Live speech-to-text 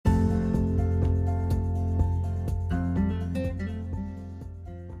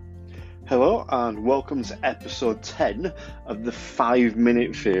and welcome to episode 10 of the 5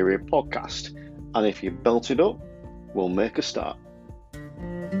 Minute Theory podcast. And if you belt it up, we'll make a start.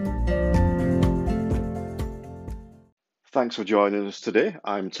 Thanks for joining us today.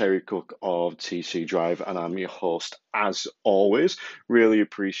 I'm Terry Cook of TC Drive and I'm your host as always. Really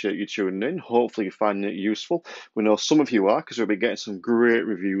appreciate you tuning in. Hopefully you're finding it useful. We know some of you are because we'll be getting some great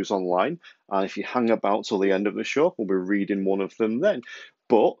reviews online. And if you hang about till the end of the show, we'll be reading one of them then.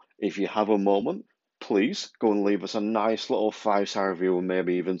 But if you have a moment, please go and leave us a nice little 5-star review and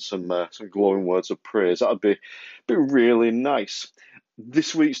maybe even some glowing words of praise. That would be really nice.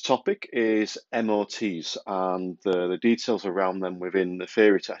 This week's topic is MOTs and the details around them within the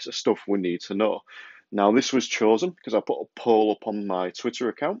theory test are stuff we need to know. Now, this was chosen because I put a poll up on my Twitter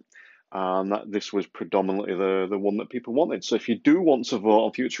account and this was predominantly the one that people wanted. So if you do want to vote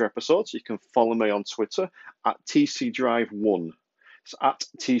on future episodes, you can follow me on Twitter at TCDrive1. It's at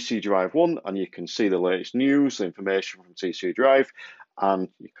TCDrive1 and you can see the latest news, the information from TC Drive, and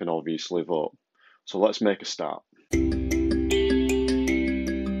you can obviously vote. So let's make a start.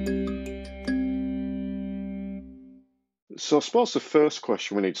 So I suppose the first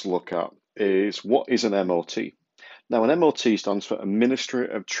question we need to look at is, what is an MOT? Now, an MOT stands for a Ministry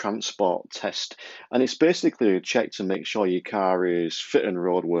of Transport test, and it's basically a check to make sure your car is fit and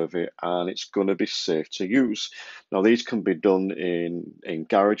roadworthy and it's going to be safe to use. Now, these can be done in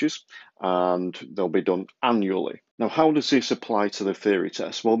garages and they'll be done annually. Now, how does this apply to the theory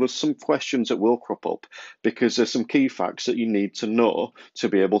test? Well, there's some questions that will crop up because there's some key facts that you need to know to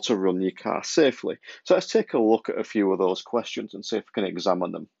be able to run your car safely. So let's take a look at a few of those questions and see if we can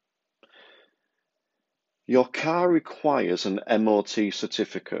examine them. Your car requires an MOT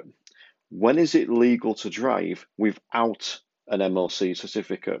certificate. When is it legal to drive without an MOT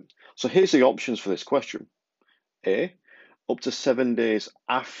certificate? So here's the options for this question. A, up to 7 days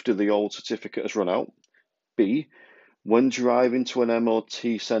after the old certificate has run out. B, when driving to an MOT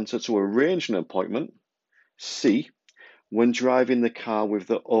centre to arrange an appointment. C, when driving the car with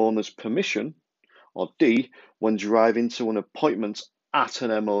the owner's permission. Or D, when driving to an appointment at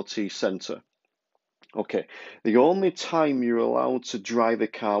an MOT centre. Okay, the only time you're allowed to drive a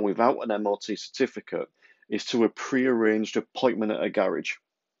car without an MOT certificate is to a pre-arranged appointment at a garage.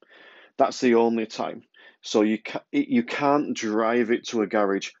 That's the only time. So you can't drive it to a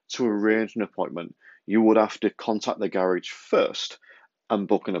garage to arrange an appointment. You would have to contact the garage first and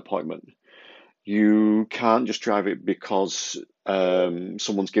book an appointment. You can't just drive it because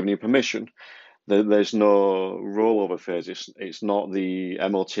someone's given you permission. There's no rollover phase. It's not the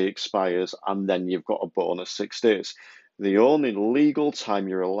MOT expires and then you've got a bonus 6 days. The only legal time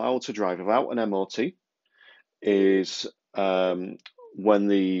you're allowed to drive without an MOT is when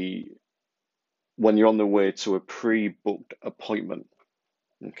you're on the way to a pre-booked appointment.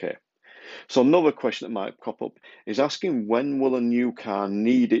 Okay. So another question that might crop up is asking, when will a new car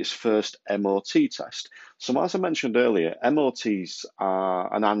need its first MOT test? So as I mentioned earlier, MOTs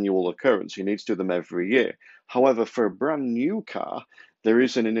are an annual occurrence. You need to do them every year. However, for a brand new car, there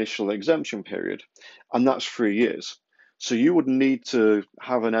is an initial exemption period, and that's 3 years. So you would need to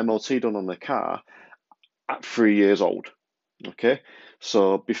have an MOT done on the car at 3 years old. Okay,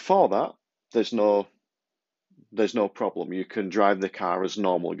 so before that, there's no problem. You can drive the car as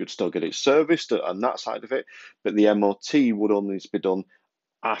normal. You'd still get it serviced and that side of it, but the MOT would only be done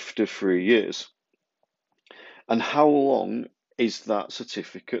after 3 years. And how long is that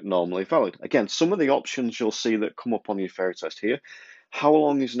certificate normally valid? Again, some of the options you'll see that come up on your theory test here. How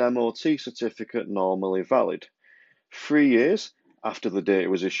long is an MOT certificate normally valid? 3 years after the date it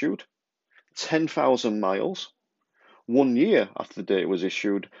was issued, 10,000 miles, 1 year after the date it was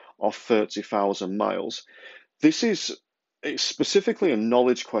issued, or 30,000 miles. It's specifically a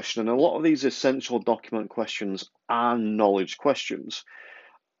knowledge question, and a lot of these essential document questions are knowledge questions.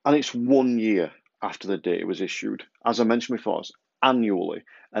 And it's 1 year after the date it was issued. As I mentioned before, it's annually.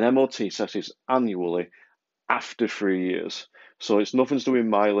 An MOT test is annually after 3 years. So it's nothing to do with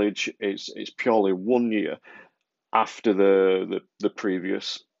mileage. It's purely 1 year after the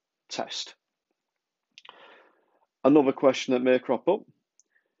previous test. Another question that may crop up.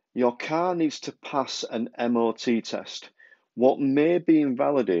 Your car needs to pass an MOT test. What may be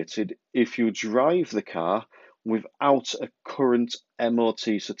invalidated if you drive the car without a current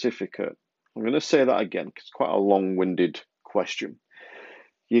MOT certificate? I'm going to say that again because it's quite a long-winded question.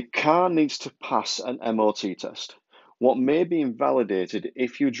 Your car needs to pass an MOT test. What may be invalidated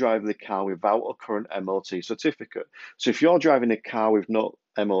if you drive the car without a current MOT certificate? So if you're driving a car with no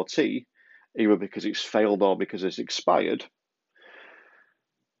MOT, either because it's failed or because it's expired,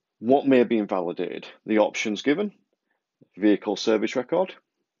 what may be invalidated? The options given: vehicle service record,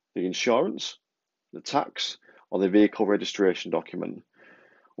 the insurance, the tax, or the vehicle registration document?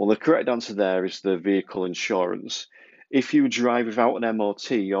 Well, the correct answer there is the vehicle insurance. If you drive without an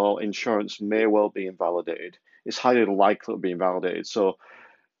MOT, your insurance may well be invalidated. It's highly likely to be invalidated. So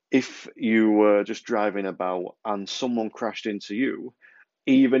if you were just driving about and someone crashed into you,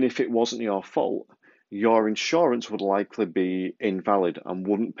 even if it wasn't your fault, your insurance would likely be invalid and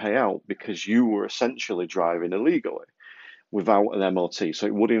wouldn't pay out because you were essentially driving illegally without an MOT. So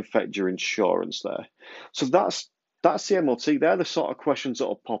it would affect your insurance there. So that's the MOT. They're the sort of questions that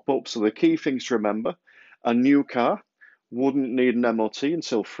will pop up. So the key things to remember: a new car wouldn't need an MOT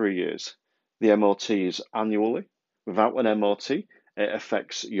until 3 years. The MOT is annually. Without an MOT, it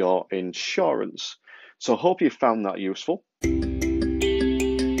affects your insurance. So I hope you found that useful.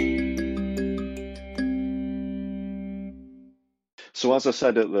 So as I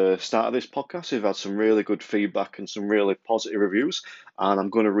said at the start of this podcast, we've had some really good feedback and some really positive reviews, and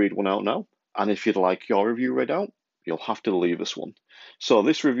I'm going to read one out now. And if you'd like your review read out, you'll have to leave us one. So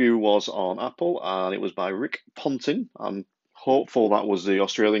this review was on Apple, and it was by Rick Ponting. I'm hopeful that was the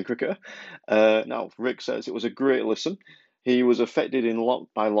Australian cricketer. Now, Rick says it was a great listen. He was affected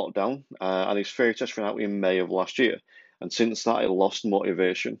by lockdown, and his theory test ran out in May of last year. And since that, he lost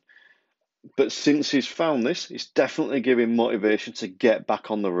motivation. But since he's found this, it's definitely giving motivation to get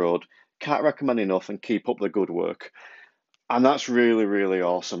back on the road. Can't recommend enough, and keep up the good work. And that's really, really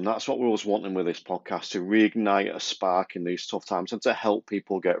awesome. That's what we was wanting with this podcast, to reignite a spark in these tough times and to help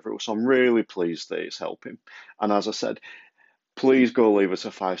people get through. So I'm really pleased that it's helping. And as I said, please go leave us a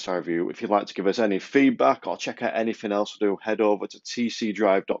 5-star review. If you'd like to give us any feedback or check out anything else we do, head over to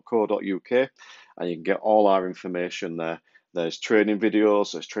tcdrive.co.uk and you can get all our information there. There's training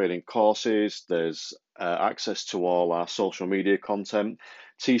videos, there's training courses, there's access to all our social media content,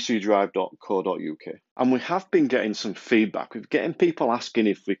 tcdrive.co.uk. And we have been getting some feedback. We're getting people asking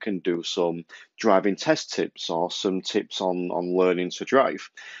if we can do some driving test tips or some tips on learning to drive.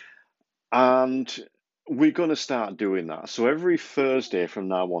 And we're going to start doing that. So every Thursday from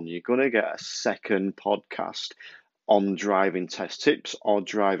now on, you're going to get a second podcast on driving test tips or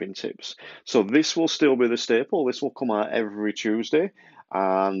driving tips. So this will still be the staple. This will come out every Tuesday.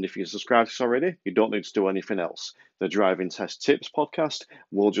 And if you subscribe to this already, you don't need to do anything else. The Driving Test Tips podcast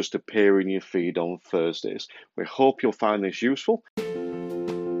will just appear in your feed on Thursdays. We hope you'll find this useful.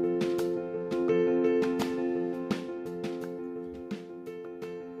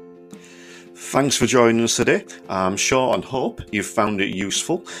 Thanks for joining us today. I'm sure and hope you've found it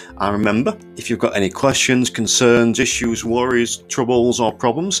useful. And remember, if you've got any questions, concerns, issues, worries, troubles or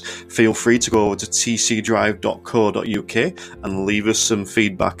problems, feel free to go over to tcdrive.co.uk and leave us some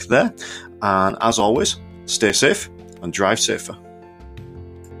feedback there. And as always, stay safe and drive safer.